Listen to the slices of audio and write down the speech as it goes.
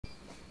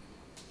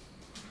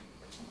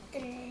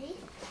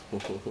4,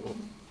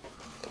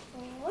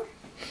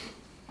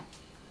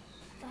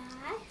 5.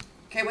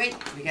 Okay, wait.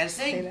 We gotta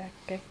Stay sing. back,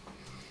 okay.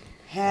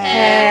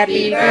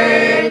 Happy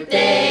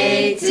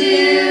birthday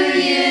to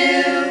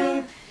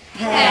you.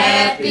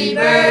 Happy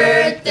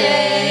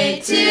birthday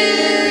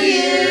to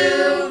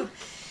you.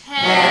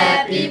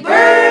 Happy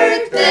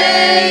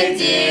birthday,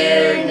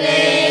 dear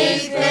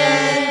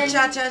Nathan.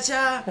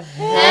 Cha-cha-cha.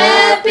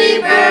 Happy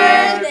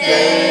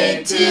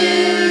birthday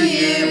to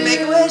you.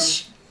 Make a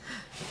wish.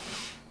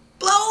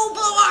 Blow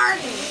hard.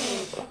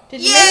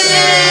 Did you make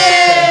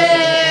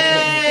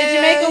Did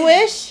you make a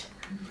wish?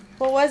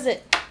 What was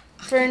it?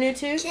 For a new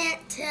tooth?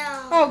 Can't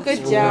tell. Oh, good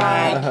I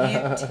job.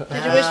 can't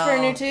Did you wish for a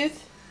new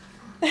tooth?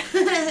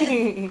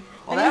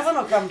 Well, that one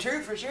will come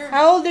true for sure.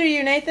 How old are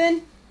you,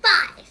 Nathan?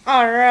 5.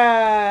 All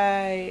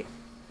right.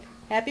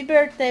 Happy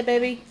birthday,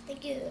 baby.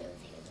 Thank you.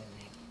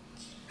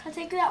 Can I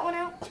take that one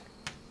out?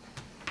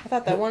 I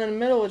thought that one in the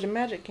middle was a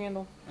magic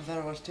candle. I thought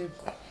it was too.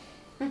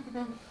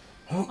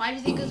 Why do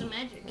you think it was a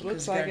magic? It looks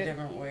It's like got a it.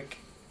 different wick.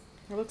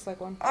 It looks like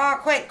one. Oh,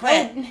 quit.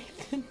 Oh,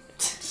 Nathan.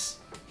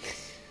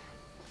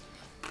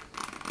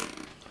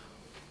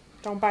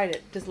 Don't bite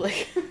it. Just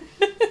lick.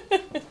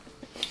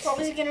 What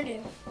was he gonna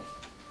do?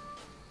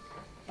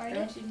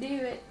 Don't you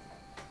do it.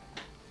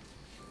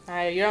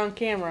 Alright, you're on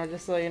camera,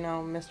 just so you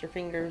know, Mr.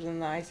 Fingers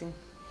and the icing.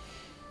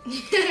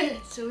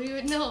 So we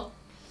would know.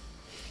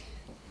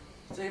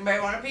 Does anybody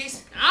want a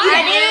piece?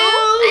 I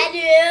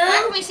I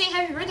How can we say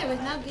happy birthday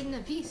without getting a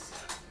piece?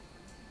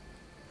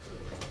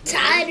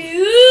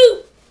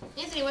 do.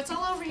 Anthony, what's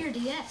all over your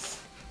DS?